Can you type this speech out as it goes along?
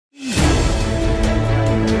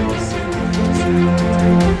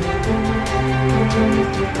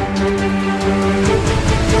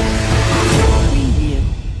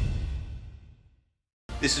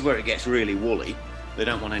is where it gets really woolly, they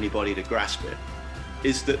don't want anybody to grasp it,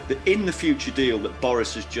 is that in the future deal that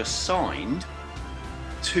Boris has just signed,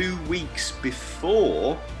 2 weeks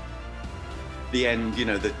before the end,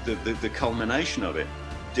 the culmination of it,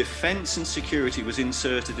 defence and security was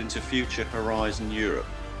inserted into Future Horizon Europe.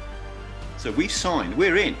 So we've signed,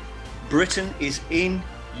 we're in. Britain is in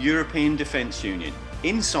European Defence Union,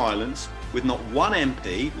 in silence, with not one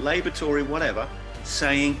MP, Labour, Tory, whatever,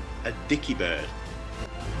 saying a dicky bird.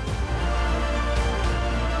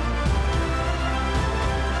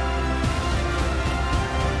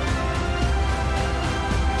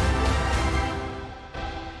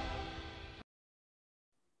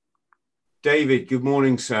 David, good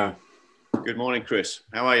morning, sir. Good morning, Chris.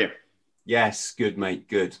 How are you? Yes, good, mate,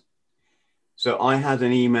 good. So I had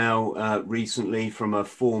an email recently from a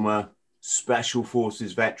former Special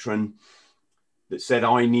Forces veteran that said,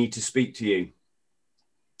 I need to speak to you.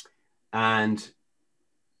 And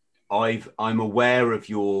I'm aware of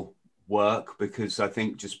your work because I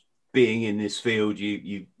think just being in this field,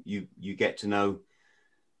 you get to know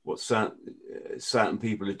what certain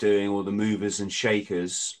people are doing, or the movers and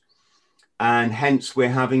shakers. And hence we're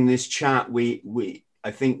having this chat.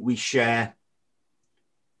 I think we share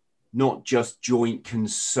not just joint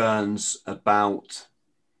concerns about,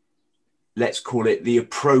 let's call it, the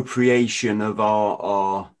appropriation of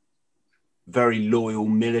our very loyal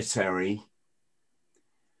military.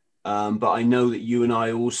 But I know that you and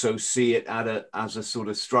I also see it as a sort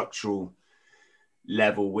of structural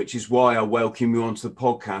level, which is why I welcome you onto the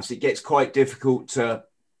podcast. It gets quite difficult to,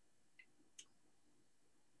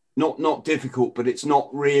 not difficult, but it's not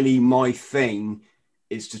really my thing,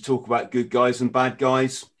 is to talk about good guys and bad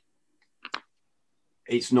guys.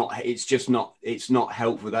 It's not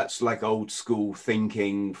helpful. That's like old school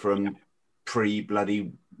thinking from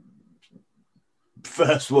pre-bloody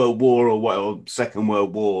First World War or Second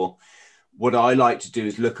World War. What I like to do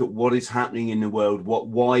is look at what is happening in the world.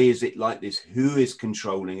 Why is it like this? Who is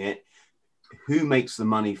controlling it? Who makes the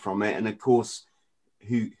money from it? And of course,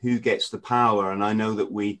 who gets the power? And I know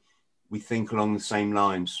that we think along the same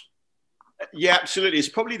lines. Yeah, absolutely. It's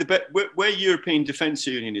probably the best where European Defence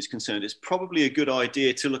Union is concerned. It's probably a good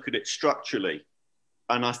idea to look at it structurally,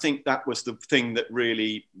 and I think that was the thing that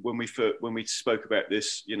really, when we spoke about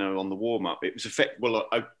this, on the warm up, it was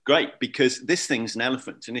great, because this thing's an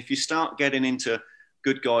elephant, and if you start getting into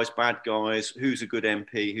good guys, bad guys, who's a good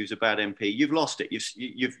MP, who's a bad MP, you've lost it.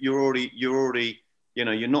 You're already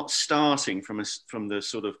you're not starting from the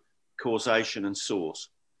sort of causation and source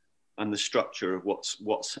and the structure of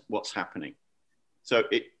what's happening. So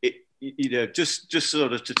just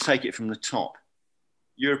sort of to take it from the top,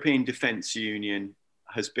 European Defence Union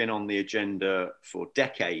has been on the agenda for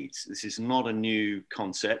decades. This is not a new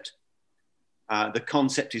concept. The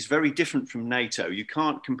concept is very different from NATO. You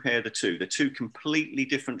can't compare the two. They're two completely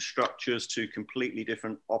different structures, two completely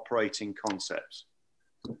different operating concepts.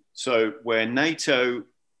 So where NATO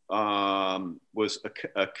was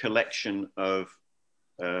a collection of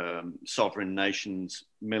sovereign nations,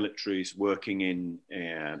 militaries working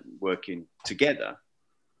together,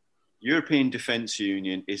 European Defence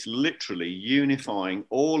Union is literally unifying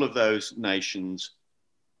all of those nations'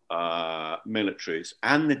 militaries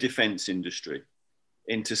and the defence industry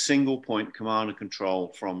into single point command and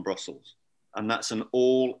control from Brussels. And that's an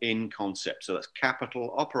all-in concept. So that's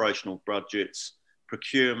capital, operational budgets,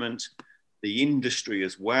 procurement, the industry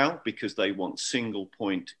as well, because they want single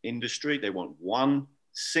point industry. They want one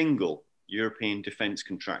single European defence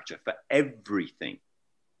contractor for everything: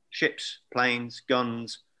 ships, planes,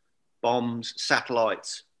 guns, bombs,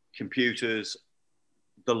 satellites, computers,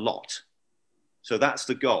 the lot. So that's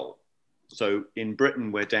the goal. So in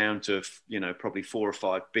Britain, we're down to, probably 4 or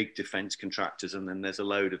 5 big defence contractors, and then there's a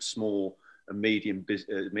load of small and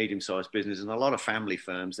medium-sized businesses and a lot of family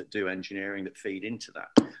firms that do engineering that feed into that.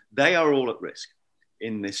 They are all at risk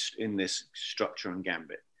in this structure and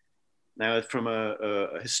gambit. Now, from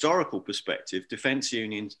a historical perspective, Defence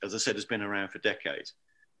Union, as I said, has been around for decades.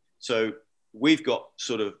 So we've got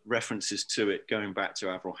sort of references to it going back to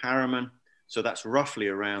Averell Harriman. So that's roughly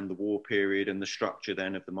around the war period and the structure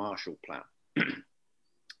then of the Marshall Plan.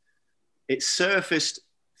 It surfaced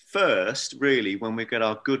first, really, when we got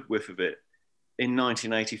our good whiff of it in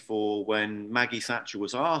 1984, when Maggie Thatcher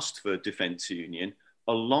was asked for Defence Union,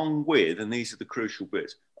 along with, and these are the crucial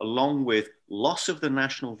bits, along with loss of the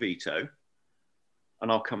national veto,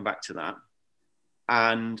 and I'll come back to that,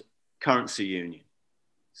 and currency union.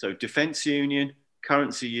 So Defence Union,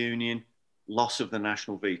 currency union, loss of the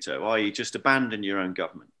national veto, i.e. just abandon your own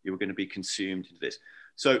government. You were going to be consumed into this.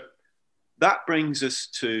 So that brings us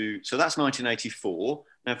to, so that's 1984.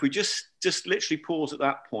 Now, if we just literally pause at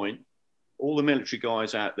that point, all the military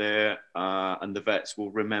guys out there and the vets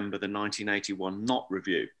will remember the 1981 Knott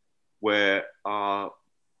Review, where our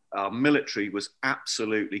military was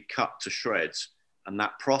absolutely cut to shreds. And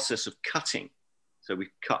that process of cutting, so we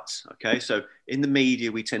cut, okay? So in the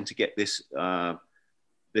media, we tend to get this,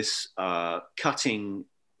 cutting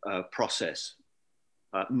process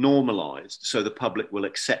normalized so the public will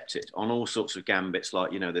accept it on all sorts of gambits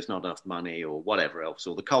like, there's not enough money or whatever else,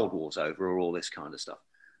 or the Cold War's over or all this kind of stuff.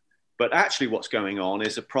 But actually what's going on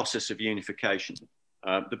is a process of unification.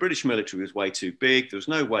 The British military was way too big. There was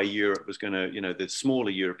no way Europe was going to, the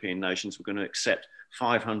smaller European nations were going to accept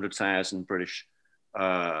 500,000 British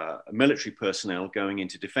military personnel going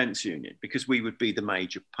into defence union, because we would be the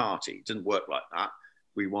major party. It didn't work like that.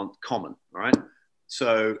 We want common, right?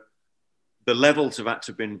 So the levels have had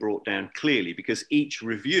to have been brought down clearly, because each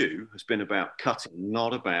review has been about cutting,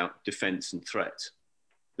 not about defence and threat.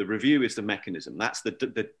 The review is the mechanism. That's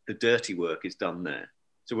the dirty work is done there.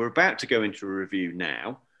 So we're about to go into a review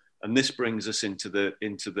now, and this brings us into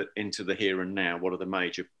the here and now. What are the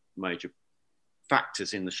major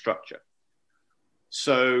factors in the structure?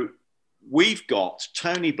 So we've got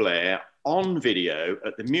Tony Blair on video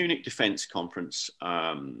at the Munich Defence Conference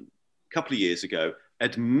a couple of years ago,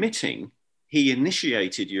 admitting he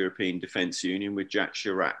initiated European Defence Union with Jacques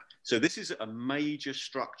Chirac. So this is at a major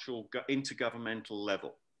structural intergovernmental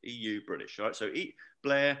level, EU British, right? So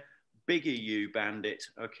Blair, big EU bandit,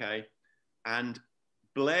 okay? And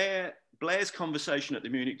Blair's conversation at the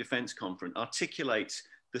Munich Defence Conference articulates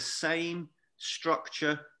the same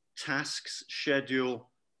structure, tasks, schedule,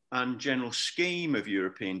 and general scheme of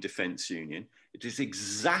European Defence Union. It is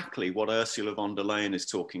exactly what Ursula von der Leyen is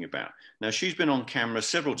talking about. Now, she's been on camera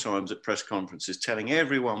several times at press conferences telling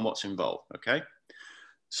everyone what's involved, okay?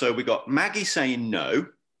 So we got Maggie saying no,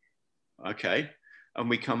 okay? And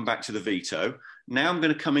we come back to the veto. Now I'm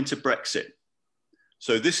going to come into Brexit.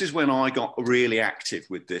 So this is when I got really active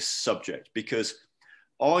with this subject, because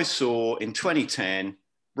I saw in 2010,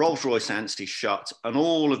 Rolls-Royce Ansty shut and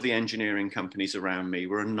all of the engineering companies around me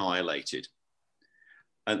were annihilated.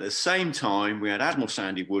 At the same time, we had Admiral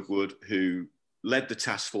Sandy Woodward, who led the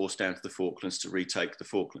task force down to the Falklands to retake the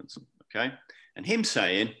Falklands, okay? And him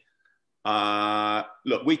saying,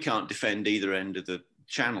 look, we can't defend either end of the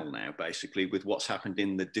channel now, basically, with what's happened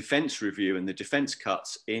in the defence review and the defence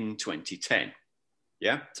cuts in 2010.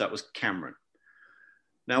 Yeah, so that was Cameron.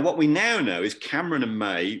 Now, what we now know is Cameron and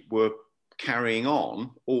May were carrying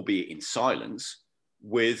on, albeit in silence,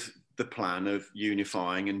 with the plan of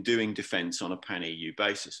unifying and doing defence on a pan-EU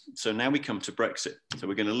basis. So now we come to Brexit. So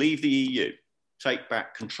we're going to leave the EU, take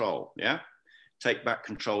back control, yeah? Take back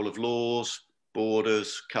control of laws,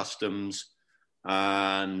 borders, customs,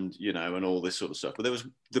 and, and all this sort of stuff. But there was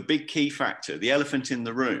the big key factor, the elephant in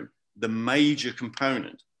the room, the major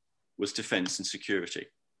component was defence and security.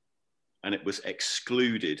 And it was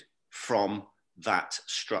excluded from that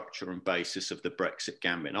structure and basis of the Brexit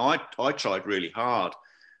gambit. Now, I tried really hard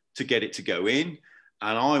to get it to go in,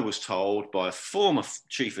 and I was told by a former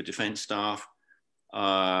Chief of Defence Staff,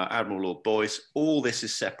 Admiral Lord Boyce, all this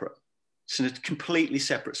is separate. It's in a completely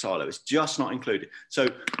separate silo. It's just not included. So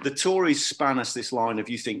the Tories span us this line of,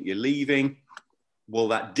 you think you're leaving. Well,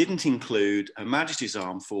 that didn't include Her Majesty's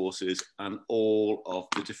Armed Forces and all of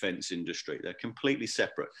the defence industry. They're completely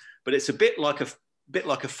separate. But it's a bit like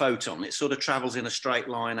a photon. It sort of travels in a straight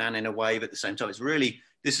line and in a wave at the same time. It's really,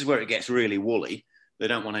 this is where it gets really woolly. They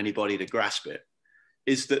don't want anybody to grasp it.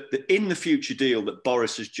 Is that in the future deal that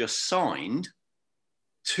Boris has just signed,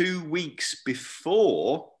 2 weeks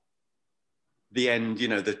before the end,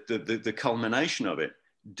 the culmination of it,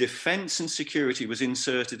 defence and security was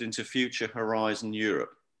inserted into Future Horizon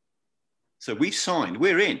Europe. So we signed,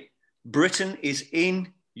 we're in. Britain is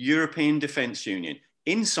in European Defence Union,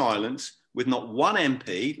 in silence, with not one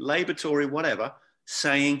MP, Labour, Tory, whatever,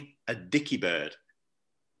 saying a dicky bird.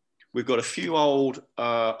 We've got a few old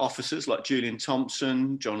officers like Julian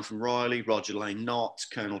Thompson, Jonathan Riley, Roger Lane Knott,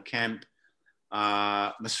 Colonel Kemp,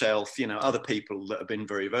 myself, other people that have been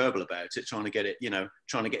very verbal about it, trying to get it,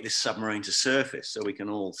 trying to get this submarine to surface so we can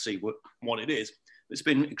all see what it is. It's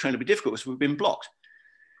been incredibly difficult because we've been blocked.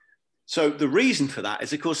 So the reason for that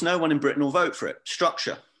is, of course, no one in Britain will vote for it.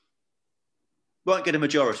 Structure. Won't get a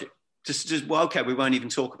majority. Well, okay, we won't even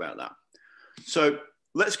talk about that. So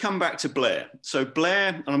let's come back to Blair. So Blair,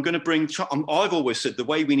 and I'm going to bring, I've always said the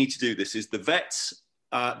way we need to do this is the vets,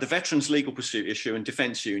 the Veterans Legal Pursuit issue and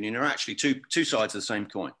Defence Union are actually two sides of the same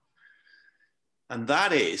coin. And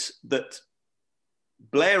that is that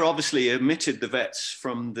Blair obviously omitted the vets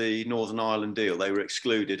from the Northern Ireland deal. They were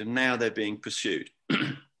excluded and now they're being pursued.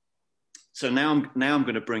 So now I'm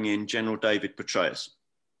going to bring in General David Petraeus.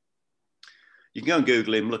 You can go and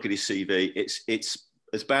Google him, look at his CV. It's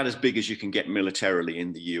about as big as you can get militarily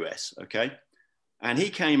in the US, okay? And he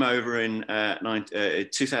came over in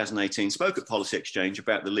 2018, spoke at Policy Exchange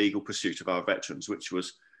about the legal pursuit of our veterans, which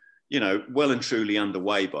was, well and truly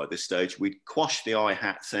underway by this stage. We'd quashed the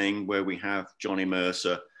IHAT thing where we have Johnny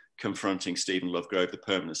Mercer confronting Stephen Lovegrove, the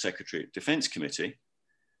Permanent Secretary at Defence Committee.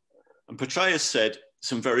 And Petraeus said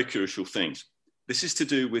some very crucial things. This is to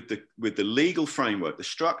do with the legal framework, the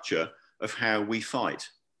structure of how we fight.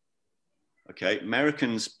 Okay,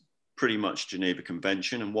 Americans pretty much Geneva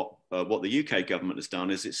Convention, and what the UK government has done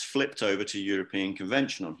is it's flipped over to European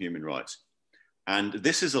Convention on Human Rights. And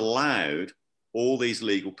this has allowed all these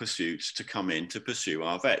legal pursuits to come in to pursue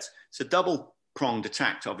our vets. It's a double-pronged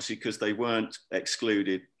attack, obviously, because they weren't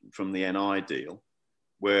excluded from the NI deal,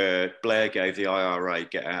 where Blair gave the IRA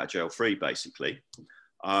get out of jail free, basically.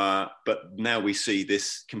 But now we see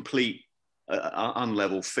this complete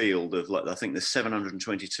unlevel field of, like, I think there's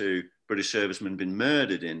 722 British servicemen been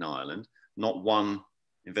murdered in Ireland, not one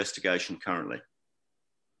investigation currently.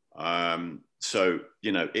 So,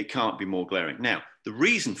 it can't be more glaring. Now, the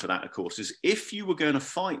reason for that, of course, is if you were going to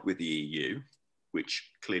fight with the EU,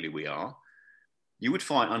 which clearly we are, you would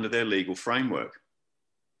fight under their legal framework.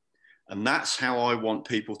 And that's how I want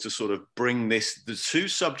people to sort of bring the two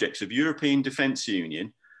subjects of European Defence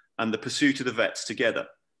Union and the pursuit of the vets together.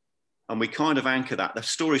 And we kind of anchor that. The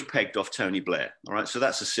story's pegged off Tony Blair. All right, so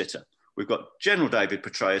that's a sitter. We've got General David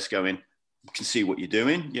Petraeus going, you can see what you're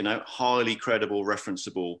doing, highly credible,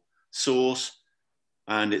 referenceable source,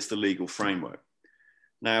 and it's the legal framework.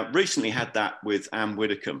 Now, recently had that with Anne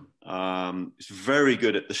Widdecombe. It's very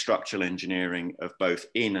good at the structural engineering of both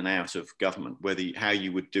in and out of government, how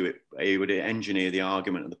you would do it. You would engineer the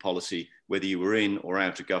argument and the policy, whether you were in or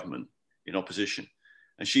out of government, in opposition.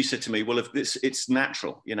 And she said to me, well, it's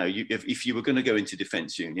natural, if you were going to go into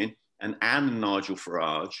Defence Union, and Anne and Nigel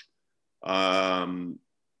Farage in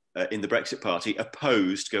the Brexit Party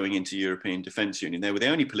opposed going into European Defence Union. They were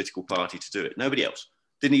the only political party to do it. Nobody else.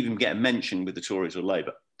 Didn't even get a mention with the Tories or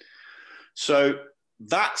Labour. So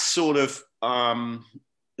that's sort of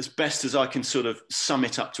as best as I can sort of sum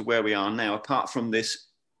it up to where we are now, apart from this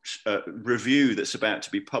review that's about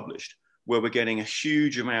to be published, where we're getting a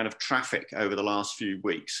huge amount of traffic over the last few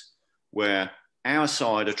weeks, where our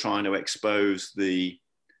side are trying to expose the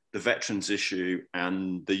veterans issue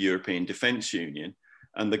and the European Defence Union,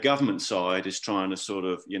 and the government side is trying to sort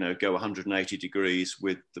of, go 180 degrees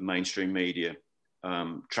with the mainstream media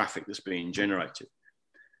traffic that's being generated.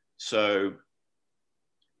 So,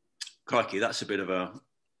 crikey, that's a bit of a,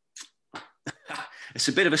 it's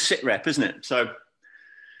a bit of a sit rep, isn't it? So,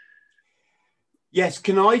 yes,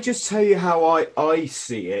 can I just tell you how I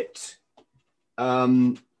see it?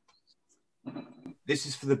 This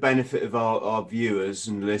is for the benefit of our viewers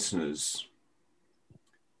and listeners.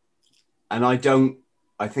 And I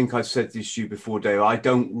think I've said this to you before, Dave, I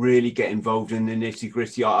don't really get involved in the nitty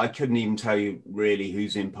gritty. I couldn't even tell you really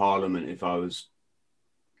who's in Parliament, if I was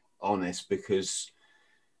honest, because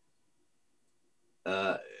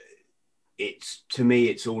to me,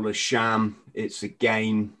 it's all a sham. It's a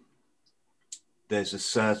game. There's a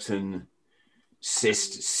certain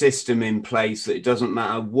system in place that it doesn't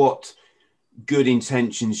matter what good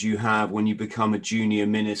intentions you have when you become a junior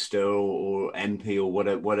minister or MP or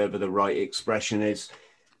whatever the right expression is.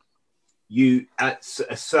 You, at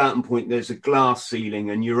a certain point, there's a glass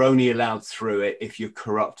ceiling and you're only allowed through it if you're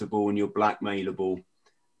corruptible and you're blackmailable.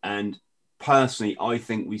 And personally, I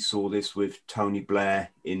think we saw this with Tony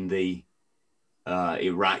Blair in the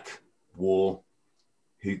Iraq war,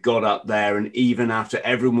 who got up there, and even after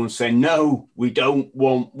everyone saying, no, we don't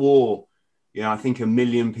want war, I think 1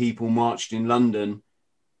 million people marched in London,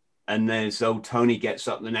 and there's old Tony gets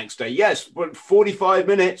up the next day, yes, but 45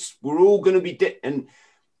 minutes, we're all going to be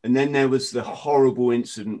and then there was the horrible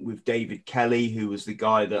incident with David Kelly, who was the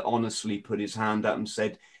guy that honestly put his hand up and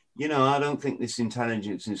said, I don't think this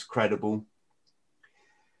intelligence is credible.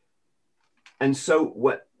 And so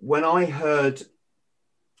when I heard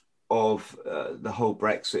of the whole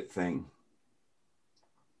Brexit thing,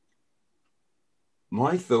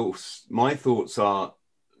 my thoughts are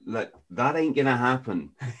that ain't gonna happen.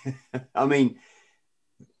 I mean,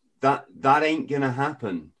 that ain't gonna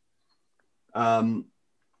happen.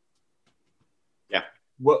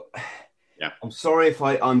 Well, yeah. I'm sorry if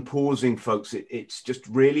I'm pausing, folks. It's just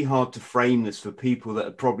really hard to frame this for people that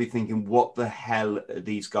are probably thinking, what the hell are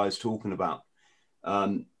these guys talking about?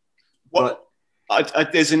 But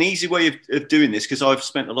there's an easy way of doing this, because I've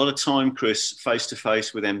spent a lot of time, Chris, face to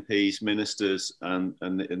face with MPs, ministers, and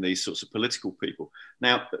these sorts of political people.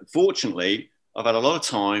 Now, fortunately, I've had a lot of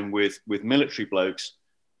time with military blokes,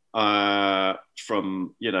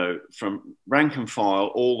 from rank and file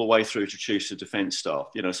all the way through to chiefs of defence staff.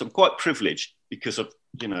 So I'm quite privileged because of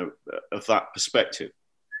of that perspective.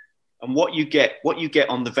 And what you get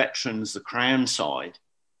on the veterans, the Crown side,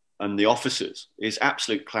 and the officers is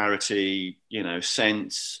absolute clarity,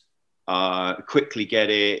 sense, quickly get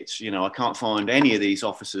it. I can't find any of these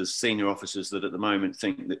officers, senior officers, that at the moment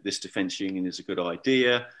think that this defence union is a good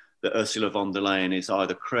idea, that Ursula von der Leyen is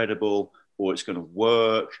either credible, or it's going to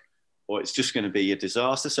work, or it's just going to be a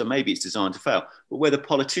disaster. So maybe it's designed to fail. But where the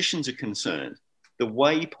politicians are concerned, the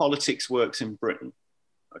way politics works in Britain,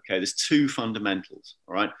 okay, there's two fundamentals,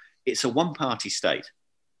 all right? It's a one-party state.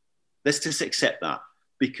 Let's just accept that,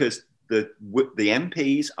 because the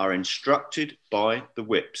MPs are instructed by the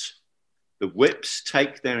whips. The whips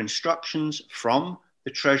take their instructions from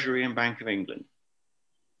the Treasury and Bank of England.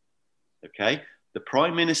 Okay? The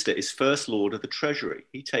Prime Minister is First Lord of the Treasury.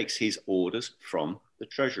 He takes his orders from the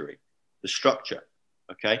Treasury, the structure.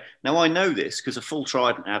 Okay? Now, I know this because a full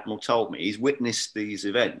Trident Admiral told me he's witnessed these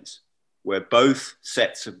events where both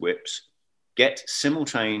sets of whips get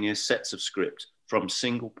simultaneous sets of script from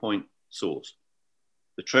single point source.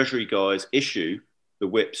 The Treasury guys issue the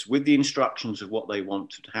whips with the instructions of what they want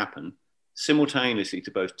to happen simultaneously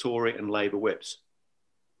to both Tory and Labour whips.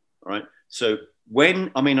 All right? So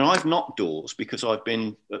I've knocked doors because I've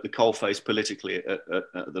been at the coalface politically at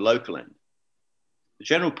the local end. The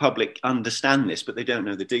general public understand this, but they don't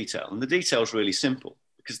know the detail. And the detail is really simple,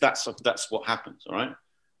 because that's what happens, all right?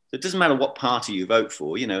 So it doesn't matter what party you vote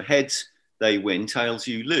for. Heads, they win, tails,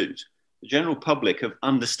 you lose. The general public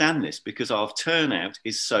understand this because our turnout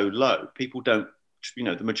is so low. People don't,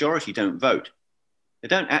 the majority don't vote. They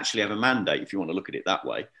don't actually have a mandate, if you want to look at it that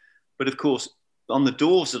way. But of course, on the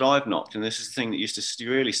doors that I've knocked, and this is the thing that used to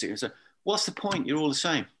really stick, and say, what's the point? You're all the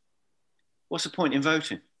same. What's the point in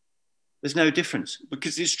voting? There's no difference,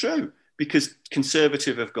 because it's true. Because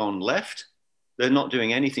Conservative have gone left. They're not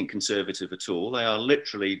doing anything Conservative at all. They are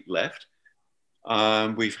literally left.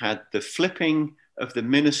 We've had the flipping of the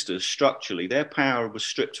ministers structurally. Their power was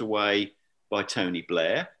stripped away by Tony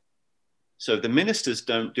Blair. So the ministers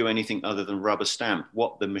don't do anything other than rubber stamp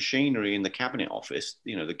what the machinery in the Cabinet Office,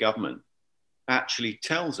 the government, actually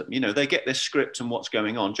tells them. They get their script and what's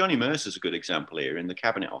going on. Johnny Mercer's a good example here in the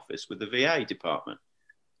Cabinet Office with the VA department.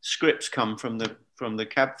 Scripts come from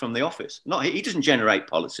the office. He doesn't generate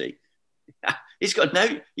policy. He's got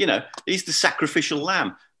no, he's the sacrificial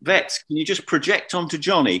lamb. Vets, can you just project onto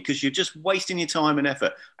Johnny, because you're just wasting your time and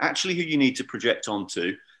effort? Actually, who you need to project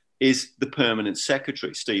onto is the permanent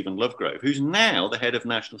secretary, Stephen Lovegrove, who's now the head of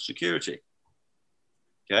national security.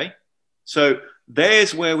 Okay, so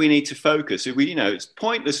there's where we need to focus. It's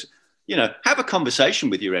pointless. Have a conversation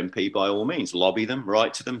with your MP by all means. Lobby them,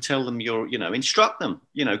 write to them, tell them instruct them.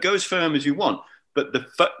 Go as firm as you want. But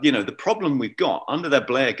the problem we've got under the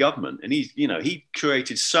Blair government, and he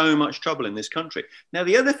created so much trouble in this country. Now,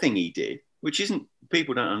 the other thing he did, which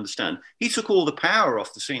people don't understand, he took all the power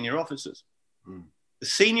off the senior officers. Mm. The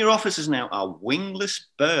senior officers now are wingless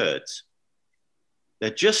birds.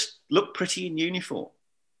 They just look pretty in uniform.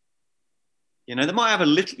 They might have a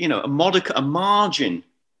little, a margin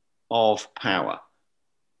of power.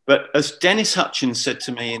 But as Dennis Hutchins said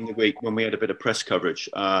to me in the week when we had a bit of press coverage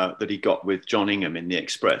that he got with John Ingham in the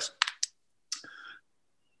Express,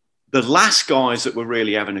 the last guys that were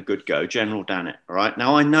really having a good go, General Dannett, all right?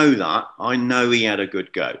 Now, I know that. I know he had a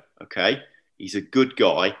good go, okay? He's a good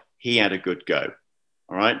guy. He had a good go,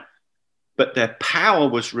 all right? But their power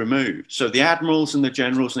was removed. So the admirals and the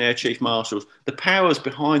generals and the air chief marshals, the power's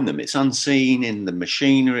behind them. It's unseen in the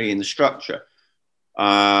machinery, in the structure.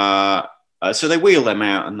 So they wheel them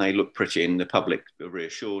out and they look pretty, and the public are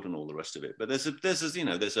reassured and all the rest of it. But there's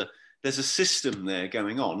a system there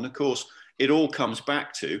going on. And of course, it all comes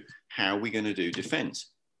back to how we're going to do defence.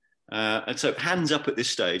 And so hands up at this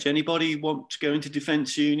stage. Anybody want to go into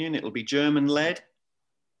defence union? It'll be German-led,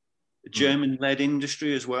 German-led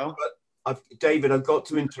industry as well. David, I've got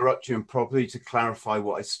to interrupt you and probably to clarify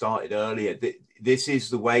what I started earlier. This is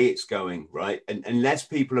the way it's going, right? And unless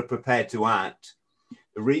people are prepared to act,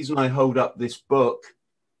 the reason I hold up this book,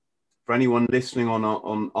 for anyone listening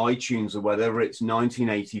on iTunes or whatever, it's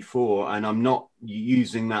 1984, and I'm not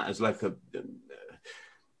using that as like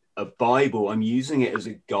a Bible. I'm using it as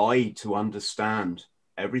a guide to understand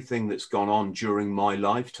everything that's gone on during my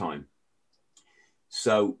lifetime.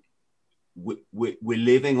 So we're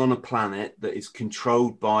living on a planet that is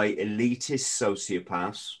controlled by elitist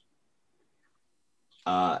sociopaths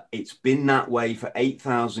It's been that way for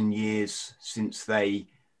 8,000 years since they,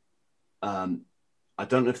 I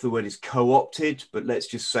don't know if the word is co-opted, but let's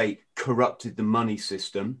just say corrupted the money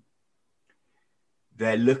system.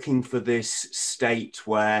 They're looking for this state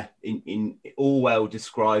where in Orwell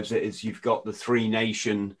describes it as you've got the three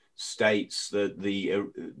nation states, the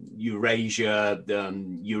Eurasia,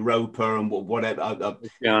 Europa, and whatever.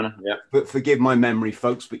 Yeah. But forgive my memory,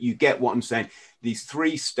 folks, but you get what I'm saying. These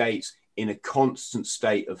three states in a constant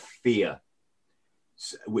state of fear,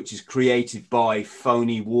 which is created by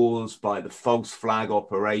phony wars, by the false flag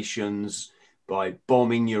operations, by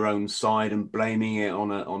bombing your own side and blaming it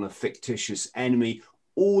on a fictitious enemy.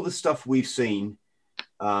 All the stuff we've seen,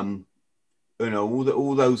 all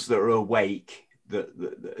those that are awake that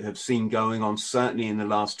have seen going on, certainly in the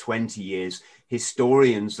last 20 years,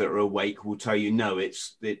 historians that are awake will tell you, no,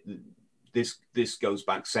 this goes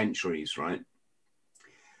back centuries, right?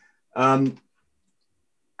 And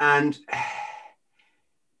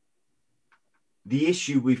the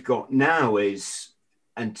issue we've got now is,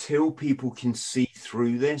 until people can see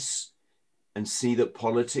through this and see that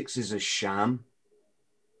politics is a sham,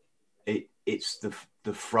 it's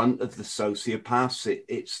the front of the sociopaths.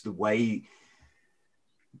 It's the way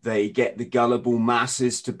they get the gullible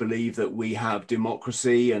masses to believe that we have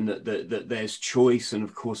democracy and that there's choice. And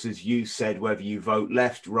of course, as you said, whether you vote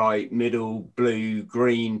left, right, middle, blue,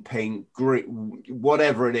 green, pink, green,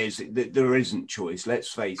 whatever it is, there isn't choice. Let's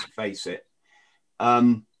face it.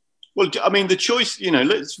 Well, I mean, the choice,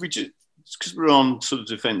 because we're on sort of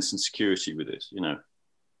defence and security with this,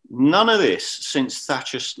 none of this since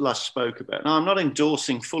Thatcher last spoke about. Now, I'm not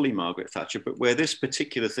endorsing fully Margaret Thatcher, but where this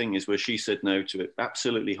particular thing is where she said no to it,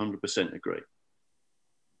 absolutely 100% agree.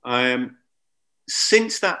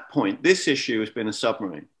 Since that point, this issue has been a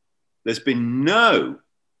submarine. There's been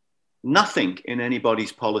nothing in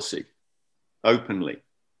anybody's policy openly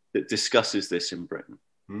that discusses this in Britain.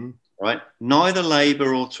 Right? Neither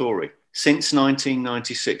Labour or Tory since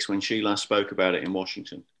 1996, when she last spoke about it in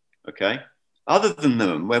Washington. Okay. Other than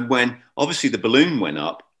them, when obviously the balloon went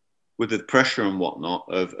up with the pressure and whatnot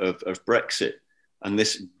of Brexit, and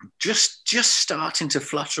this just starting to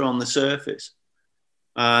flutter on the surface.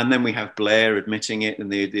 And then we have Blair admitting it,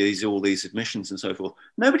 and all these admissions and so forth.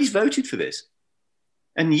 Nobody's voted for this.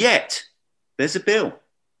 And yet there's a bill.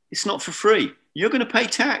 It's not for free. You're going to pay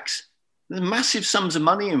tax. There's massive sums of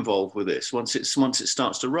money involved with this once it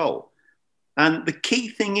starts to roll. And the key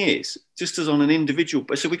thing is, just as on an individual,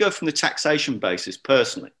 so we go from the taxation basis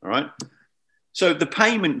personally, all right? So the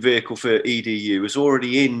payment vehicle for EDU is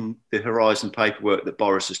already in the Horizon paperwork that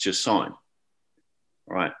Boris has just signed,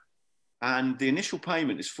 all right? And the initial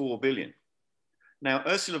payment is 4 billion. Now,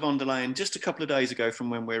 Ursula von der Leyen, just a couple of days ago from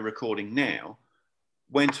when we're recording now,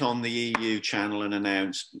 went on the EU channel and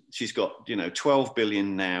announced she's got 12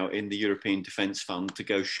 billion now in the European Defence Fund to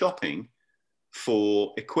go shopping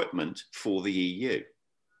for equipment for the EU.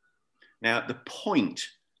 Now, at the point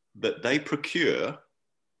that they procure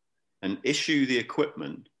and issue the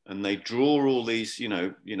equipment, and they draw all these,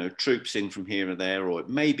 troops in from here and there, or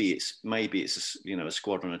maybe it's a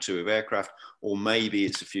squadron or two of aircraft, or maybe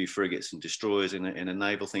it's a few frigates and destroyers in a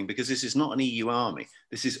naval thing, because this is not an EU army.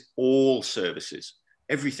 This is all services,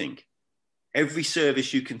 everything, every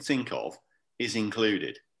service you can think of is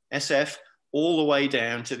included. SF, all the way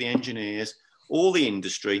down to the engineers, all the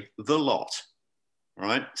industry, the lot,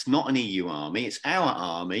 right? It's not an EU army. It's our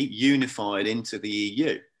army unified into the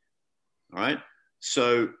EU, right?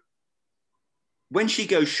 So when she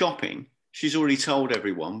goes shopping, she's already told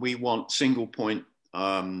everyone, we want single point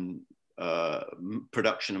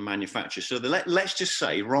production and manufacture. So let's just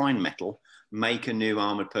say Rheinmetall make a new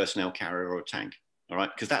armored personnel carrier or a tank, all right?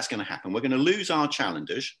 Because that's going to happen. We're going to lose our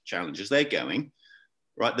challengers. They're going,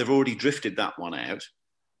 right? They've already drifted that one out.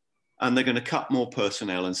 And they're going to cut more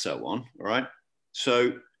personnel and so on, all right?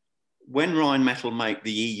 So when Rheinmetall make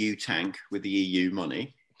the EU tank with the EU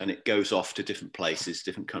money, and it goes off to different places,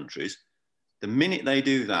 different countries, the minute they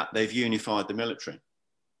do that, they've unified the military.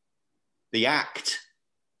 The act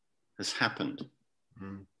has happened.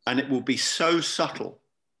 And it will be so subtle.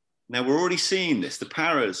 Now, we're already seeing this. The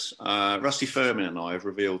Paras, Rusty Furman and I have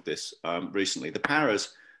revealed this recently. The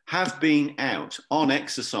Paras have been out on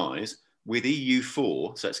exercise with EU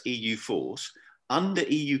force, that's EU force, under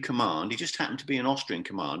EU command. He just happened to be an Austrian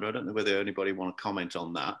commander. I don't know whether anybody want to comment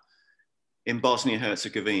on that. In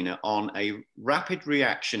Bosnia-Herzegovina on a rapid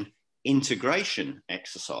reaction integration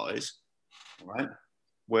exercise, right?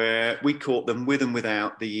 Where we caught them with and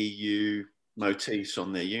without the EU motifs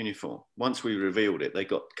on their uniform. Once we revealed it, they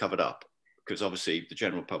got covered up because obviously the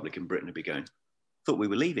general public in Britain would be going, thought we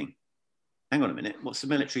were leaving. Hang on a minute, what's the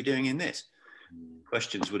military doing in this?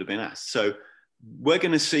 questions would have been asked. So we're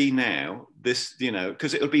going to see now this, you know,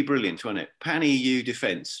 because it'll be brilliant, won't it? Pan-EU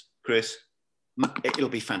defence, Chris. It'll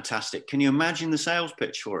be fantastic. Can you imagine the sales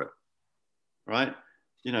pitch for it? Right?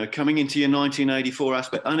 You know, coming into your 1984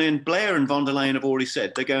 aspect. And then Blair and von der Leyen have already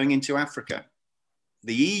said they're going into Africa.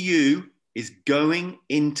 The EU is going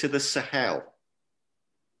into the Sahel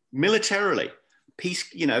militarily.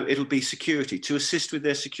 Peace, you know, it'll be security, to assist with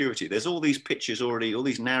their security. There's all these pictures already, all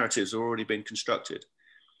these narratives have already been constructed.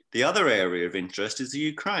 The other area of interest is the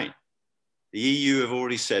Ukraine. The EU have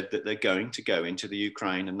already said that they're going to go into the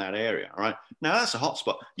Ukraine and that area. All right. Now that's a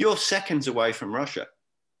hotspot. You're seconds away from Russia.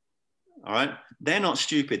 All right. They're not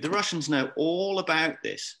stupid. The Russians know all about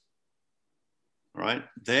this. All right.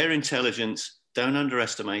 Their intelligence, don't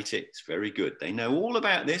underestimate it. It's very good. They know all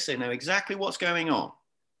about this. They know exactly what's going on.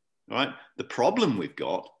 All right. The problem we've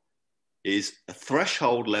got is a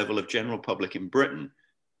threshold level of general public in Britain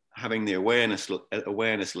having the awareness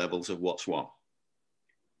levels of what's what.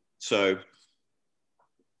 So,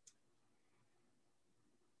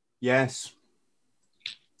 yes,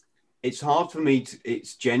 it's hard for me to,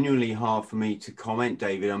 it's genuinely hard for me to comment,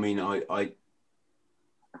 David. I mean,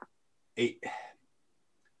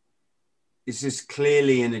 it's just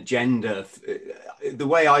clearly an agenda. The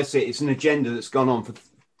way I see it, it's an agenda that's gone on for,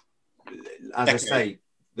 as I say,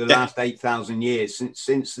 the last 8,000 years,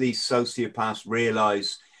 since these sociopaths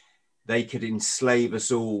realized they could enslave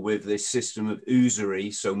us all with this system of usury,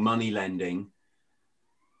 so money lending.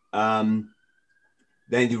 Then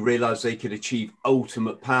they realized they could achieve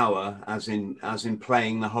ultimate power, as in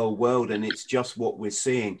playing the whole world, and it's just what we're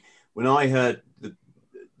seeing. When I heard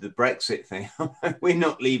the Brexit thing, we're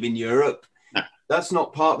not leaving Europe. No. That's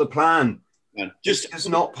not part of the plan. No. It's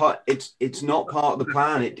not part. It's not part of the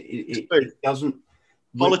plan. It doesn't.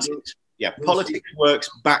 Politics. Yeah, politics works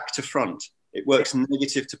back to front. It works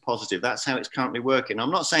negative to positive. That's how it's currently working.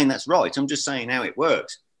 I'm not saying that's right. I'm just saying how it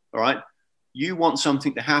works. All right. You want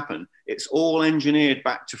something to happen. It's all engineered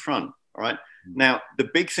back to front. All right. Now, the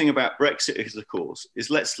big thing about Brexit is, of course, is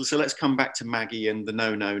let's come back to Maggie and the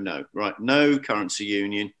no. Right. No currency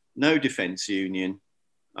union, no defence union,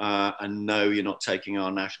 and no, you're not taking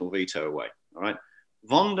our national veto away. All right.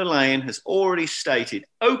 Von der Leyen has already stated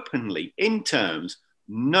openly in terms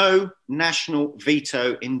no national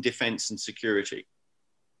veto in defence and security.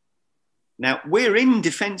 Now, we're in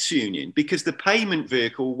defence union because the payment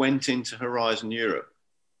vehicle went into Horizon Europe.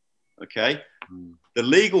 Okay. The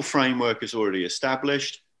legal framework is already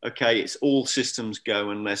established. Okay. It's all systems go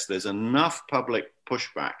unless there's enough public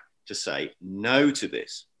pushback to say no to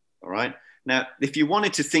this. All right. Now, if you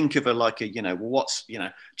wanted to think of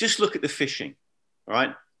just look at the fishing. All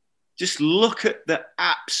right. Just look at the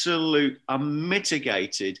absolute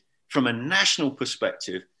unmitigated, from a national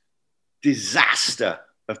perspective, disaster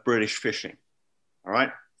of British fishing. All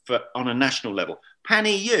right, on a national level.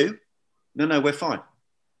 Pan-EU, no, we're fine.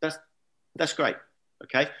 That's great.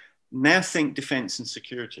 Okay, now think defence and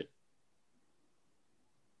security.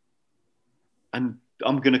 And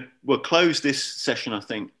we'll close this session, I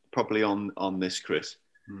think, probably on this, Chris.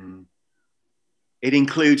 It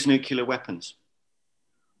includes nuclear weapons.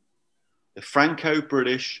 The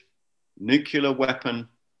Franco-British nuclear weapon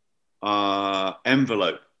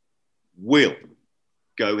envelope will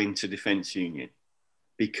go into defence union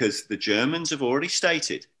because the Germans have already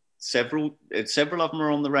stated, several of them are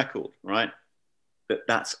on the record, right, that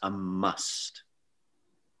that's a must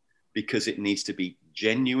because it needs to be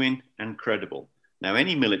genuine and credible. Now,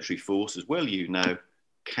 any military force, as well you know,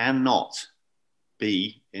 cannot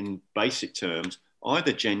be, in basic terms,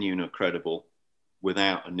 either genuine or credible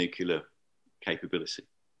without a nuclear capability.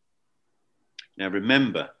 Now,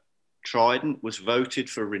 remember, Trident was voted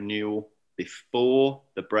for renewal before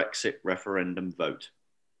the Brexit referendum vote.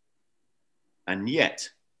 And yet,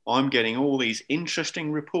 I'm getting all these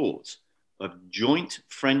interesting reports of joint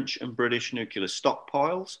French and British nuclear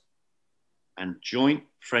stockpiles and joint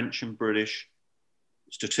French and British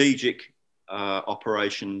strategic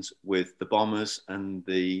operations with the bombers and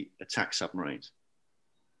the attack submarines.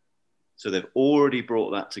 So they've already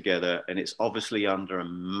brought that together, and it's obviously under a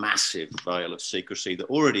massive veil of secrecy that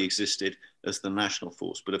already existed as the national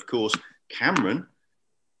force. But of course, Cameron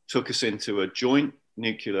took us into a joint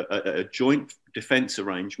defence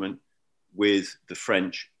arrangement with the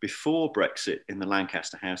French before Brexit in the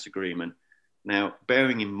Lancaster House Agreement. Now,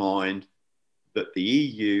 bearing in mind that the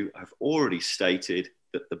EU have already stated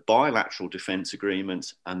that the bilateral defence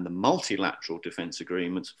agreements and the multilateral defence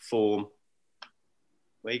agreements form.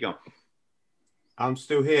 Where you gone? I'm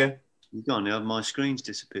still here. You're gone now. My screen's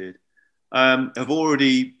disappeared. I've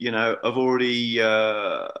already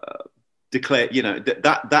declare,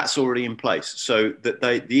 that's already in place. So that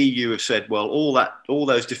the EU have said, well, all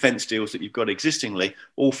those defence deals that you've got existingly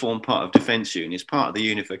all form part of defence union, as part of the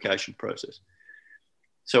unification process.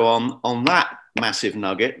 So on that massive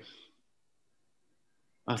nugget,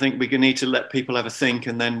 I think we need to let people have a think,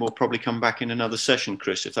 and then we'll probably come back in another session,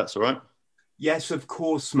 Chris, if that's all right. Yes, of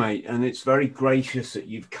course, mate. And it's very gracious that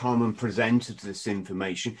you've come and presented this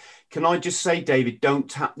information. Can I just say, David, don't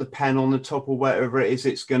tap the pen on the top or whatever it is.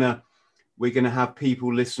 We're going to have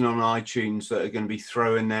people listening on iTunes that are going to be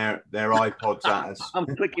throwing their iPods at us. I'm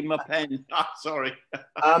clicking my pen. Sorry.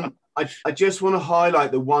 I just want to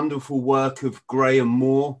highlight the wonderful work of Graham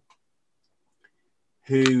Moore,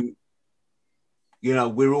 who,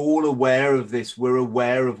 we're all aware of this. We're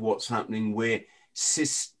aware of what's happening. We're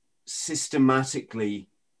systematically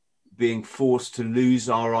being forced to lose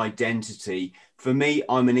our identity. For me,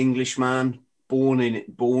 I'm an Englishman, born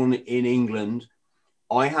in England.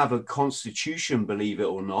 I have a constitution, believe it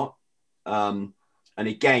or not. And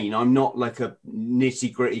again, I'm not like a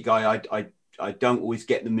nitty gritty guy. I don't always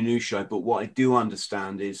get the minutiae, but what I do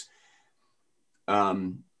understand is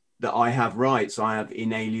that I have rights. I have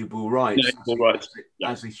inalienable rights,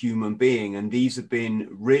 as a human being. And these have been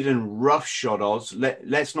ridden roughshod odds.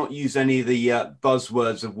 Let's not use any of the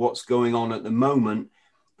buzzwords of what's going on at the moment,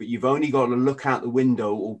 but you've only got to look out the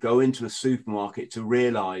window or go into a supermarket to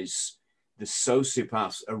realize the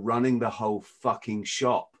sociopaths are running the whole fucking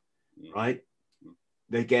shop, right?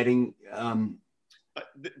 They're getting...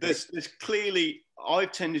 There's clearly,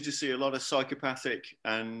 I've tended to see a lot of psychopathic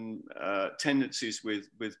and tendencies with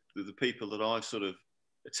the people that I've sort of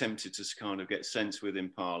attempted to kind of get sense with in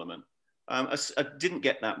Parliament. I didn't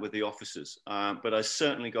get that with the officers, but I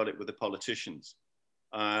certainly got it with the politicians.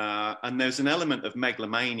 And there's an element of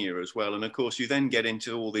megalomania as well. And of course, you then get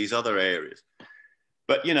into all these other areas.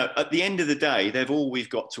 But, at the end of the day, they've all we've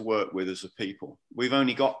got to work with as a people. We've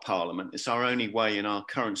only got Parliament. It's our only way in our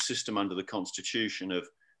current system under the Constitution of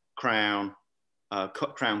Crown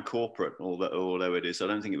corporate, although it is. I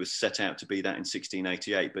don't think it was set out to be that in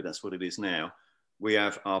 1688, but that's what it is now. We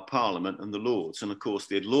have our Parliament and the Lords. And of course,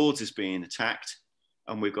 the Lords is being attacked.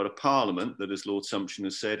 And we've got a Parliament that, as Lord Sumption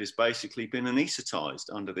has said, has basically been anaesthetised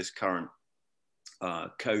under this current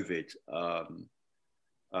COVID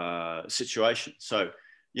situation. So,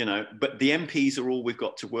 but the MPs are all we've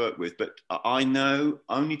got to work with. But I know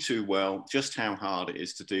only too well just how hard it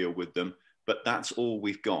is to deal with them. But that's all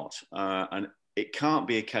we've got. And it can't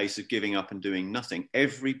be a case of giving up and doing nothing.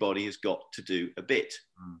 Everybody has got to do a bit.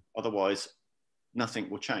 Otherwise, nothing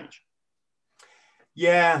will change.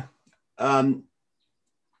 Yeah. The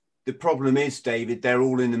problem is, David, they're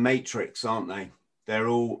all in the matrix, aren't they? They're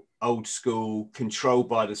all old school, controlled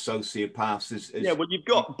by the sociopaths. Yeah, well, you've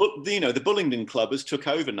got, the Bullingdon Club has took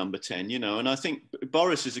over Number 10, and I think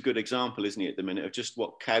Boris is a good example, isn't he, at the minute, of just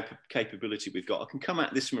what capability we've got. I can come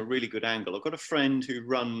at this from a really good angle. I've got a friend who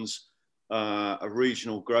runs a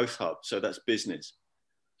regional growth hub, so that's business.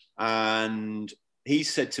 And he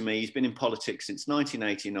said to me, he's been in politics since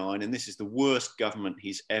 1989, and this is the worst government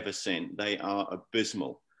he's ever seen. They are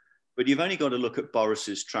abysmal. But you've only got to look at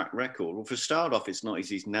Boris's track record. Well, for start off, it's not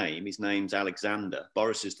his name. His name's Alexander.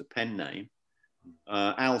 Boris is the pen name.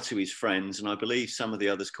 Al to his friends, and I believe some of the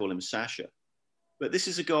others call him Sasha. But this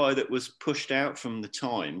is a guy that was pushed out from the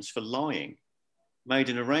Times for lying, made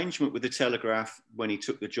an arrangement with the Telegraph when he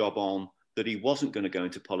took the job on that he wasn't going to go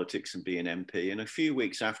into politics and be an MP. And a few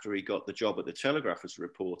weeks after he got the job at the Telegraph as a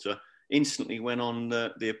reporter, instantly went on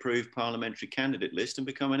the approved parliamentary candidate list and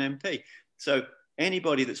become an MP. So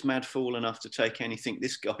anybody that's mad fool enough to take anything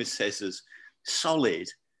this guy says as solid,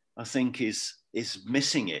 I think is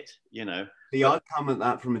missing it, See, I'd come at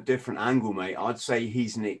that from a different angle, mate. I'd say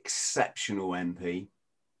he's an exceptional MP.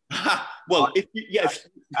 Well,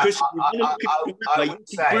 Chris, I would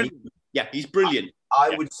say, he's brilliant. I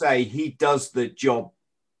would say he does the job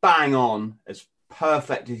bang on, as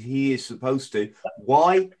perfect as he is supposed to.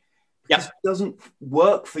 Why? Because it doesn't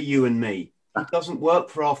work for you and me. It doesn't work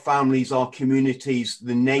for our families, our communities,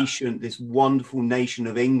 the nation, this wonderful nation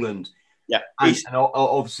of England. Yeah. And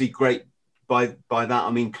obviously great, by that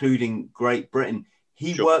I'm including Great Britain.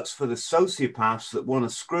 He works for the sociopaths that want to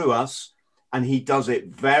screw us, and he does it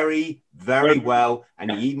very, very well.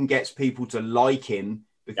 And he even gets people to like him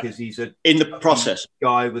because he's in the process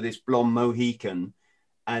guy with this blonde Mohican.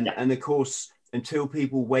 And of course, until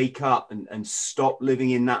people wake up and stop living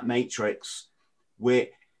in that matrix, we're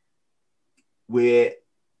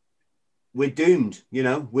doomed,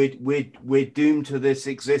 we're doomed to this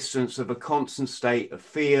existence of a constant state of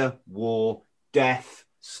fear, war, death,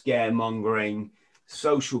 scaremongering,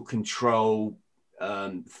 social control,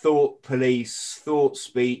 thought police, thought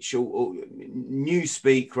speech, or new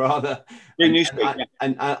speak rather. Yeah, new speak.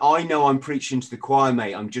 And I know I'm preaching to the choir,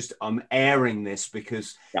 mate. I'm airing this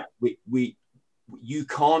because you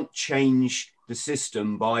can't change the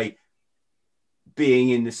system by being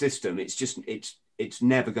in the system. It's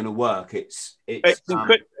never going to work. It's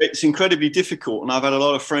incredibly difficult. And I've had a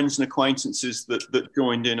lot of friends and acquaintances that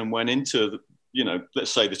joined in and went into the, you know,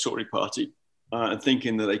 let's say the Tory party, and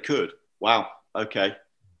thinking that they could. Wow. Okay.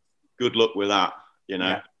 Good luck with that. You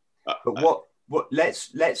know. Yeah. But what?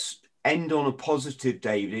 Let's end on a positive,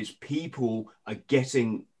 David. Is people are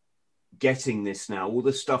getting this now. All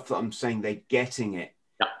the stuff that I'm saying, they're getting it.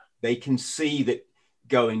 Yeah. They can see that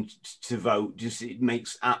going to vote it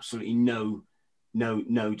makes absolutely no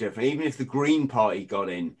difference. Even if the Green Party got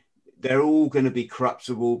in, they're all going to be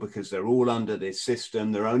corruptible because they're all under this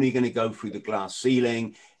system. They're only going to go through the glass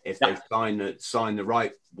ceiling if they sign the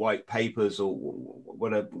right white papers or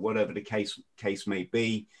whatever the case may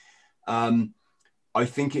be. I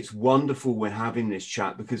think it's wonderful we're having this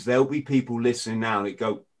chat because there'll be people listening now that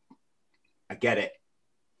go, I get it.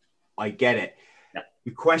 Yeah.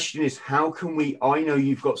 The question is, how can I know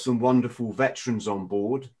you've got some wonderful veterans on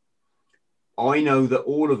board. I know that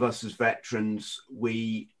all of us as veterans,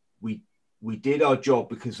 we did our job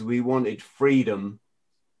because we wanted freedom,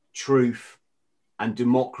 truth, and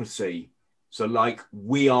democracy. So like,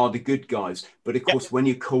 we are the good guys. But of course, when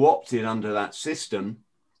you're co-opted under that system,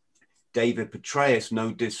 David Petraeus,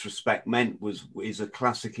 no disrespect meant, is a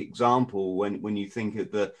classic example when you think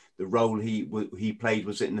of the role he played.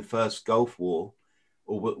 Was it in the first Gulf War,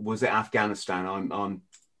 or was it Afghanistan?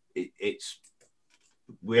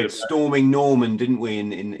 We had storming Norman, didn't we,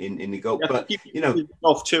 in the Gulf? Yeah, but you know,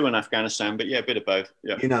 Gulf too in Afghanistan, but yeah, a bit of both.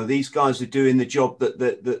 Yeah, you know, these guys are doing the job that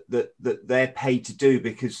they're paid to do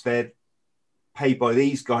because they're paid by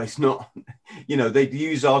these guys, not, you know, they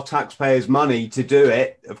use our taxpayers' money to do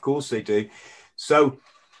it. Of course they do. So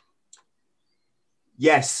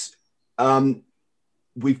yes,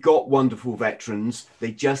 we've got wonderful veterans.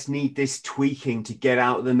 They just need this tweaking to get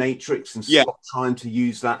out of the matrix and stop trying to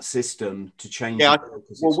use that system to change. Yeah, I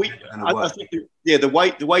think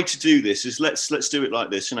the way to do this is let's do it like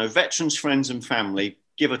this. You know, veterans, friends, and family,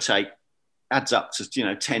 give or take, adds up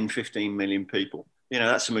to 10, 15 million people. You know,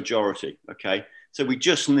 that's a majority. Okay, so we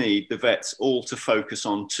just need the vets all to focus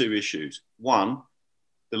on two issues. One,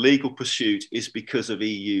 the legal pursuit is because of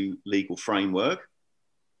EU legal framework,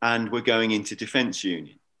 and we're going into defence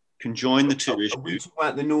union. Can join the two issues. We talk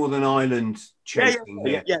about the Northern Ireland chasing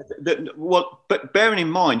here. Yeah. But bearing in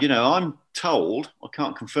mind, I'm told, I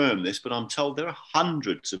can't confirm this, but I'm told there are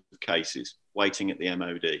hundreds of cases waiting at the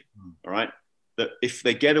MOD. All right, that if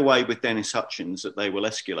they get away with Dennis Hutchins, that they will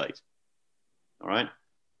escalate. All right,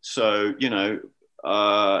 so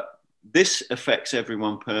this affects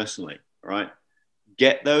everyone personally. All right,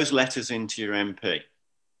 get those letters into your MP.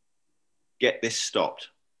 Get this stopped.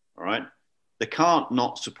 All right. They can't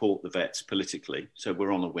not support the vets politically. So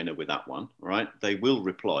we're on a winner with that one. All right. They will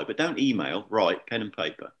reply, but don't email, write, pen and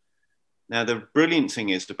paper. Now, the brilliant thing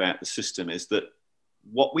is about the system is that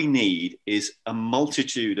what we need is a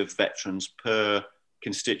multitude of veterans per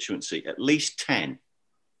constituency, at least 10.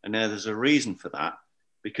 And now there's a reason for that,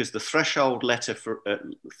 because the threshold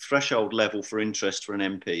level for interest for an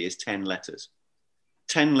MP is 10 letters.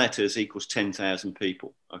 10 letters equals 10,000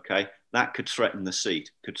 people. Okay. That could threaten the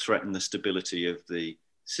seat, could threaten the stability of the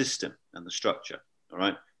system and the structure. All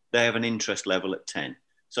right. They have an interest level at 10.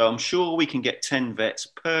 So I'm sure we can get 10 vets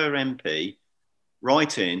per MP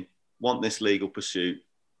right in, want this legal pursuit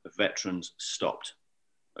of veterans stopped.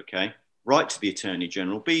 Okay. Write to the Attorney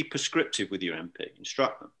General, be prescriptive with your MP,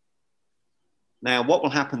 instruct them. Now, what will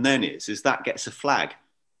happen then is that gets a flag.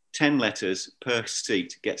 10 letters per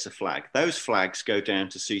seat gets a flag. Those flags go down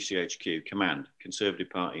to CCHQ, Command, Conservative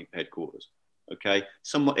Party headquarters. Okay,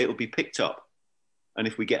 it'll be picked up. And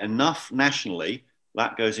if we get enough nationally,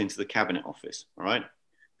 that goes into the Cabinet Office, all right?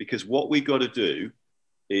 Because what we've got to do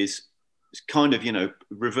is kind of,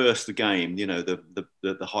 reverse the game, the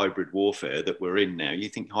hybrid warfare that we're in now. You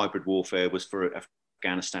think hybrid warfare was for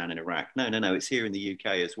Afghanistan and Iraq. No, it's here in the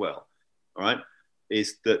UK as well, all right?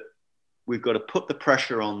 Is that we've got to put the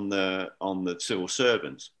pressure on the civil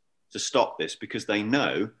servants to stop this, because they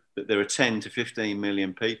know that there are 10 to 15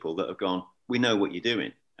 million people that have gone, we know what you're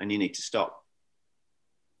doing and you need to stop.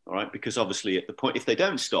 All right. Because obviously at the point, if they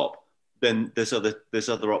don't stop, then there's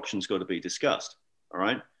other options got to be discussed. All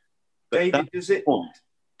right. But David,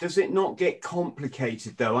 does it not get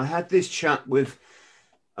complicated though? I had this chat with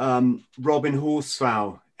Robin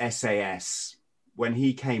Horsfall, SAS, when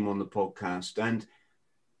he came on the podcast, and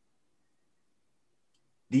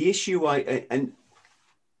the issue and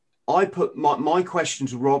I put my question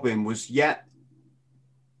to Robin was, yeah,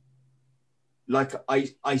 like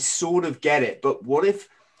I sort of get it, but what if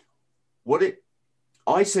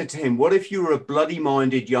I said to him, what if you were a bloody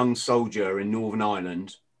minded young soldier in Northern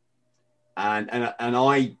Ireland, and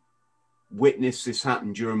I witnessed this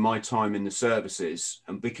happen during my time in the services,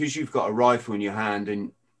 and because you've got a rifle in your hand,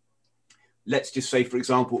 and let's just say, for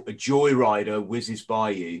example, a joyrider whizzes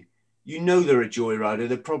by you, you know they're a joyrider.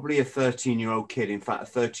 They're probably a 13-year-old kid. In fact,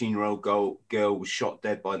 a 13-year-old girl was shot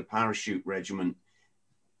dead by the parachute regiment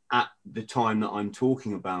at the time that I'm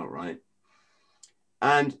talking about, right?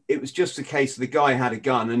 And it was just a case of the guy had a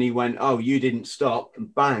gun and he went, oh, you didn't stop,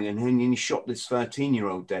 and bang, and then he shot this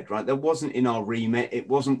 13-year-old dead, right? That wasn't in our remit. It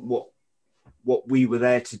wasn't what we were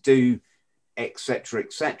there to do, etc.,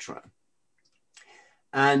 etc.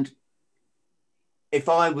 And if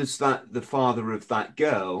I was the father of that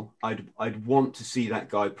girl, I'd want to see that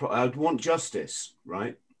guy. I'd want justice,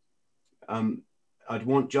 right? I'd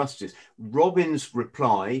want justice. Robin's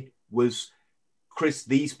reply was, Chris,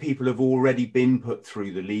 these people have already been put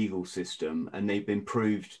through the legal system and they've been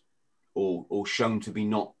proved or shown to be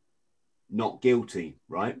not guilty,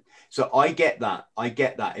 right? So I get that.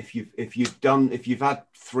 If you've had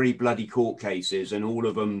 3 bloody court cases and all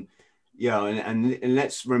of them, you know, and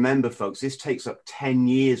let's remember, folks, this takes up 10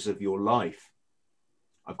 years of your life.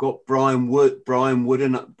 I've got Brian Wood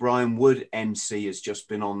MC has just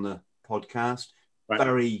been on the podcast. Right.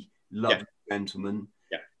 Very lovely gentleman.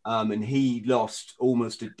 Yeah. And he lost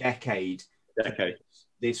almost a decade.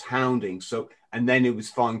 This hounding. So, and then it was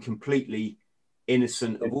found completely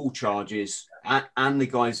innocent of all charges, and the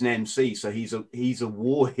guy's an MC, so he's a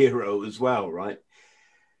war hero as well, right?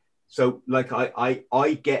 So, like,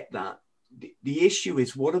 I get that. The issue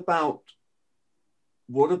is, what about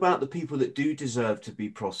the people that do deserve to be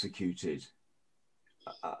prosecuted?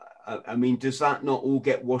 I mean, does that not all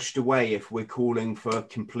get washed away if we're calling for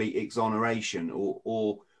complete exoneration,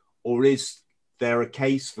 or is there a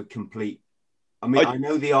case for complete? I mean, I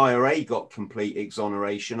know the IRA got complete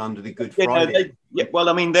exoneration under the Good Friday. Well,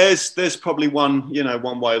 I mean, there's probably one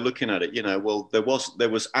way of looking at it. You know, well, there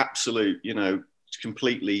was absolute,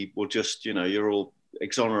 completely, well, just, you're all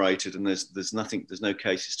exonerated and there's nothing, there's no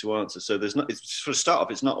cases to answer. So there's not, it's, for a start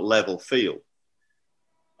off, it's not a level field.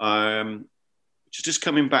 Just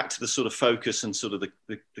coming back to the sort of focus and sort of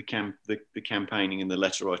the campaigning and the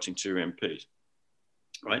letter writing to MPs,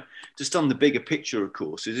 right? Just on the bigger picture, of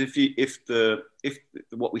course, is if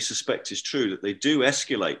what we suspect is true, that they do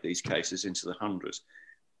escalate these cases into the hundreds,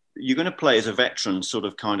 you're going to play as a veteran sort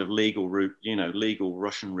of kind of legal route, legal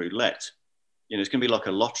Russian roulette. It's going to be like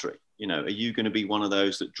a lottery. Are you going to be one of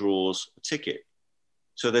those that draws a ticket?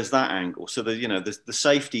 So there's that angle. So the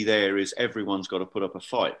safety there is everyone's got to put up a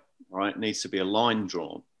fight, right? It needs to be a line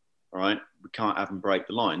drawn, right? We can't have them break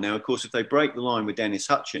the line. Now, of course, if they break the line with Dennis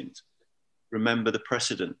Hutchins, remember the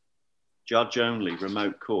precedent: judge only,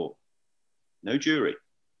 remote court, no jury.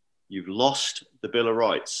 You've lost the Bill of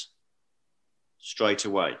Rights straight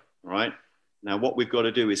away, right? Now, what we've got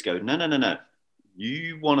to do is go, no.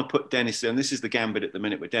 You want to put Dennis, and this is the gambit at the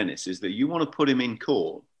minute with Dennis, is that you want to put him in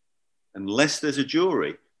court unless there's a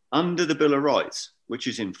jury under the Bill of Rights, which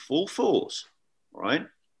is in full force, right?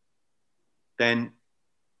 Then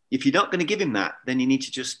if you're not going to give him that, then you need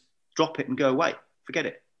to just drop it and go away. Forget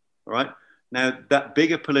it, all right? Now, that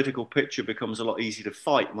bigger political picture becomes a lot easier to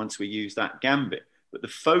fight once we use that gambit. But the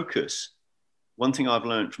focus, one thing I've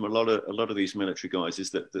learned from a lot of these military guys is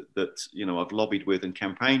that I've lobbied with and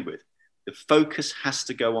campaigned with, the focus has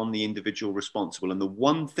to go on the individual responsible. And the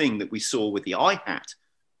one thing that we saw with the IHAT,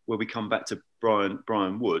 where we come back to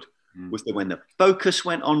Brian Wood, was that when the focus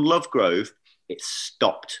went on Lovegrove, it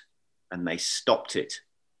stopped, and they stopped it.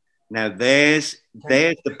 Now there's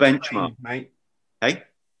the benchmark, mate. Hey,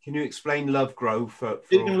 can you explain Lovegrove?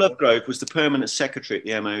 Stephen Lovegrove was the permanent secretary at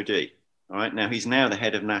the MOD. All right, now he's now the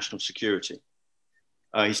head of national security.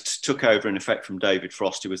 He took over in effect from David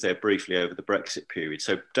Frost, who was there briefly over the Brexit period.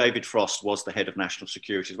 So David Frost was the head of national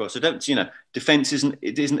security as well. So defence isn't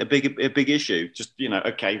a big issue. Just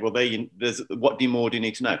okay, well there's what more do you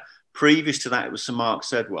need to know? Previous to that, it was Sir Mark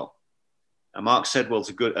Sedwell. Mark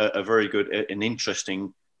Sedwell's a very good, an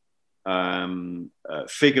interesting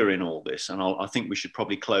figure in all this, and I think we should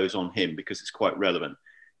probably close on him because it's quite relevant.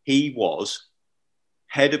 He was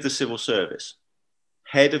head of the civil service,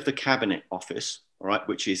 head of the cabinet office, all right,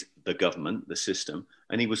 which is the government, the system,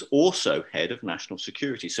 and he was also head of national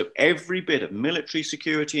security. So every bit of military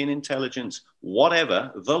security and intelligence,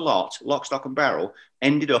 whatever, the lot, lock, stock and barrel,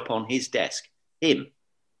 ended up on his desk. Him,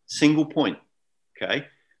 single point. Okay.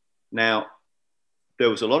 Now, there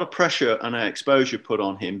was a lot of pressure and exposure put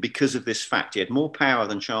on him because of this fact. He had more power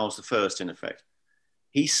than Charles I, in effect.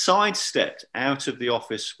 He sidestepped out of the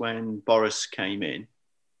office when Boris came in,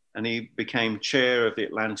 and he became chair of the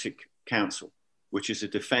Atlantic Council, which is a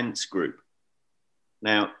defence group.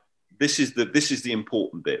 Now, this is the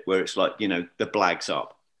important bit where it's like, you know, the blag's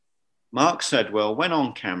up. Mark Sedwill went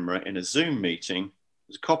on camera in a Zoom meeting.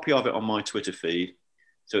 There's a copy of it on my Twitter feed.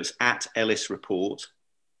 So it's at Ellis Report.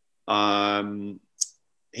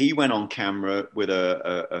 He went on camera with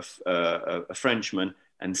a Frenchman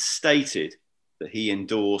and stated that he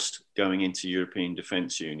endorsed going into European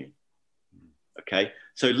Defence Union. Okay,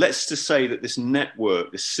 so let's just say that this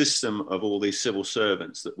network, this system of all these civil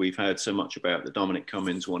servants that we've heard so much about, that Dominic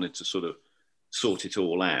Cummings wanted to sort of sort it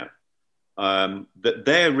all out, that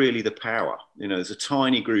they're really the power. You know, there's a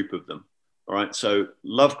tiny group of them. All right, so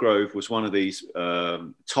Lovegrove was one of these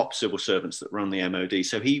top civil servants that run the MOD.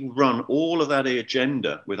 So he run all of that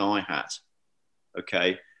agenda with IHAT.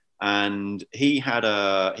 Okay, and he had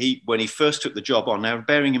when he first took the job on. Now,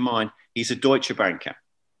 bearing in mind, he's a Deutsche Banker.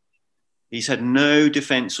 He's had no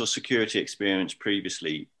defense or security experience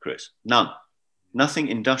previously, Chris. None. Nothing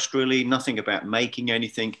industrially, nothing about making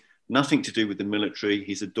anything, nothing to do with the military.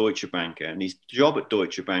 He's a Deutsche Banker, and his job at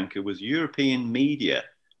Deutsche Banker was European media.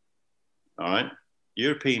 All right,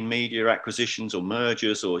 European media acquisitions or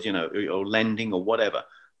mergers, or, you know, or lending or whatever.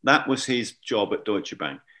 That was his job at Deutsche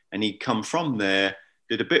Bank, and he'd come from there,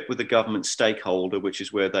 did a bit with the government stakeholder, which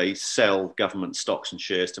is where they sell government stocks and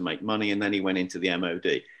shares to make money, and then he went into the MOD.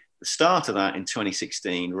 At the start of that, in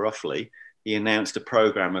 2016, roughly, he announced a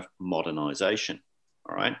program of modernization.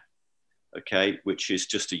 All right, okay, which is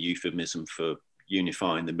just a euphemism for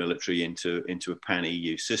unifying the military into a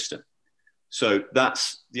pan-EU system. So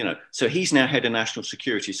that's, you know, so he's now head of national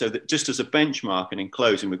security. So that just as a benchmark, and in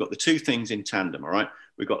closing, we've got the two things in tandem, all right?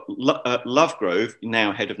 We've got Lovegrove,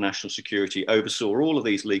 now head of national security, oversaw all of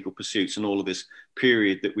these legal pursuits and all of this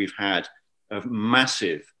period that we've had of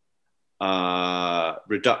massive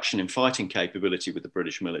reduction in fighting capability with the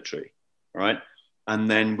British military, all right?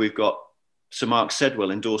 And then we've got Sir Mark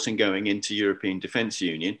Sedwill endorsing going into European Defence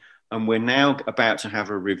Union. And we're now about to have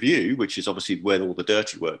a review, which is obviously where all the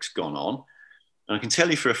dirty work's gone on. And I can tell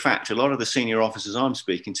you for a fact, a lot of the senior officers I'm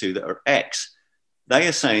speaking to that are ex, they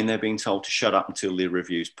are saying they're being told to shut up until the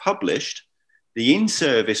review's published. The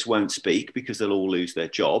in-service won't speak because they'll all lose their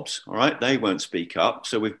jobs, all right? They won't speak up.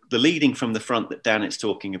 So with the leading from the front that Dannett's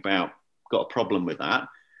talking about, got a problem with that.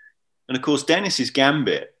 And of course, Dennis's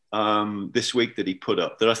gambit this week that he put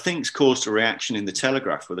up, that I think's caused a reaction in the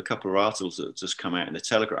Telegraph with a couple of articles that have just come out in the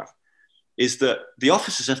Telegraph, is that the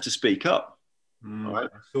officers have to speak up. All right?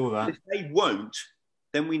 I saw that. If they won't,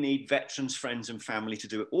 then we need veterans, friends and family to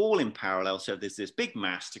do it all in parallel. So there's this big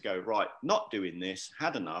mass to go, right, not doing this,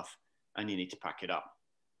 had enough, and you need to pack it up.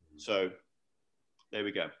 So there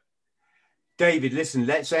we go. David, listen,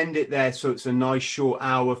 let's end it there so it's a nice short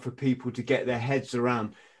hour for people to get their heads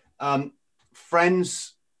around.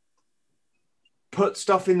 Friends, put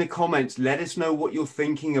stuff in the comments. Let us know what you're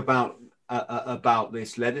thinking about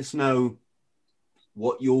this. Let us know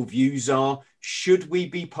what your views are. Should we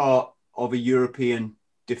be part of a European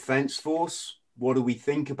Defence Force? What do we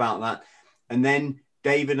think about that? And then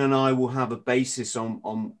David and I will have a basis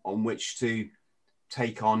on which to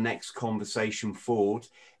take our next conversation forward.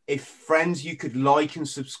 If friends, you could like and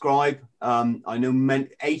subscribe. I know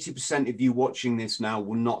 80% of you watching this now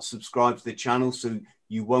will not subscribe to the channel, so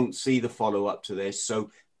you won't see the follow-up to this.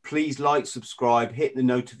 So please like, subscribe, hit the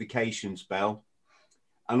notifications bell.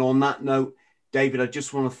 And on that note, David, I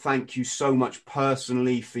just want to thank you so much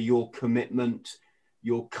personally for your commitment,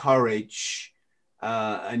 your courage,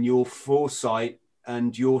 and your foresight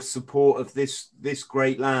and your support of this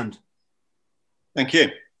great land. Thank you.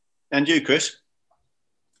 And you, Chris.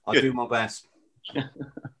 I'll do my best.